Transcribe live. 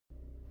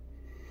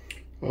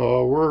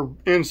We're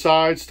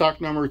inside, stock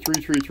number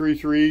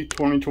 3333,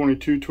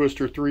 2022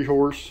 Twister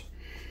 3-horse.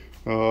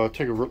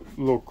 Take a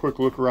little quick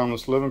look around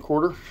this living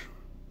quarter.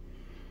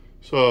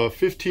 It's a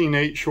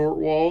 15/8 short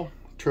wall,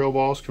 trail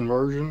boss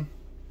conversion.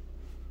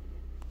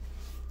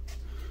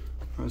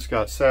 It's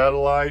got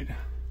satellite.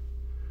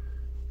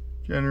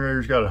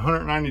 Generator's got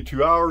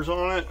 192 hours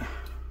on it.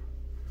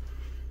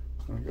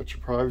 You got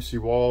your privacy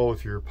wall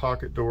with your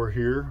pocket door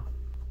here.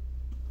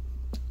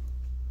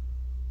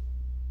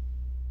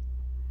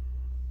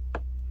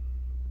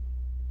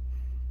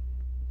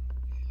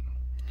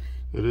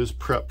 It is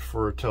prepped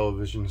for a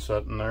television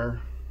set in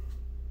there.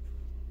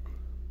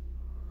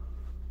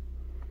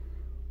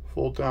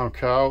 Fold down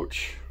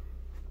couch.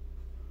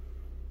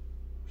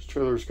 This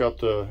trailer's got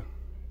the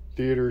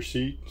theater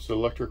seats,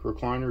 electric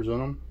recliners in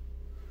them.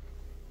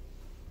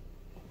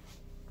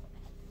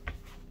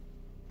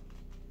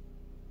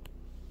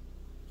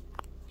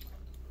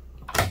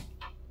 A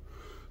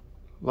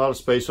lot of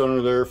space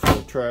under there for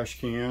the trash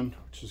can,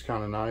 which is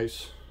kind of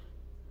nice.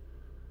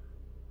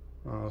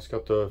 It's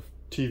got the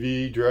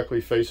TV directly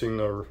facing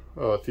the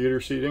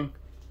theater seating.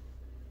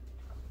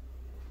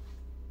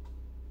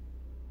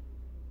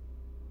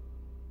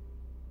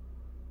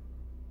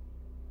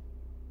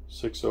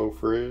 .6.0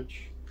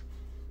 fridge.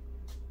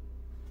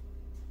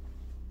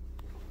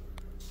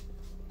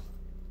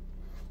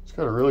 It's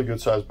got a really good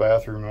sized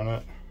bathroom in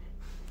it.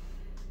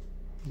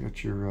 You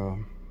got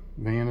your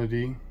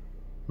vanity,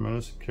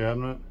 medicine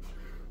cabinet,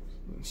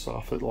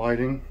 soffit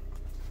lighting.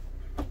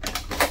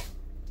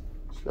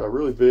 It's got a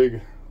really big,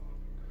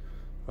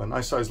 a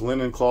nice sized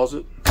linen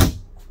closet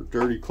for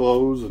dirty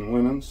clothes and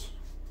linens.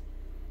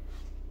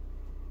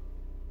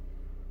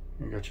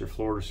 You got your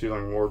floor to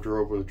ceiling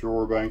wardrobe with a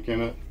drawer bank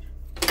in it.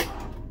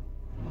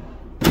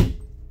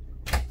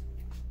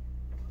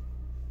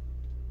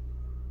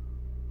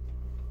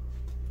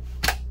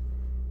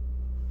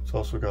 It's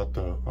also got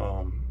the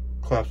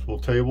collapsible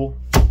table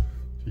to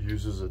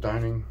use as a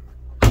dining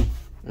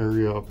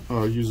area,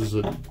 uses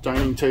a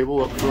dining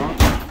table up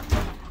front.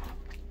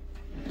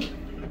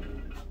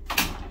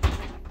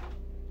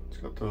 It's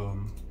got the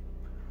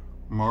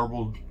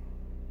marbled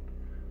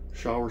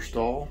shower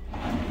stall.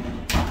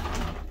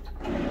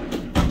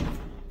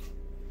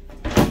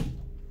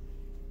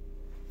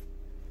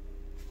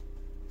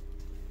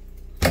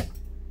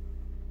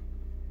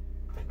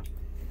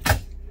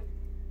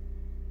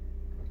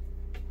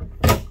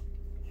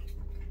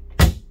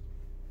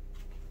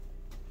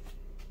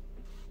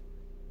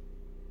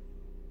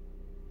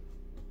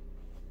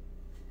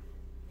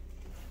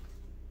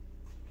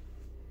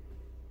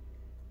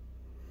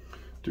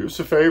 Do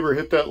us a favor,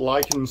 hit that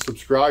like and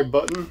subscribe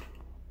button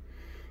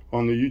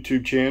on the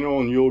YouTube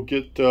channel, and you'll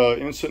get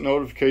instant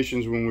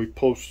notifications when we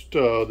post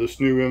this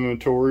new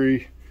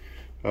inventory,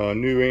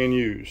 new and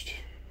used.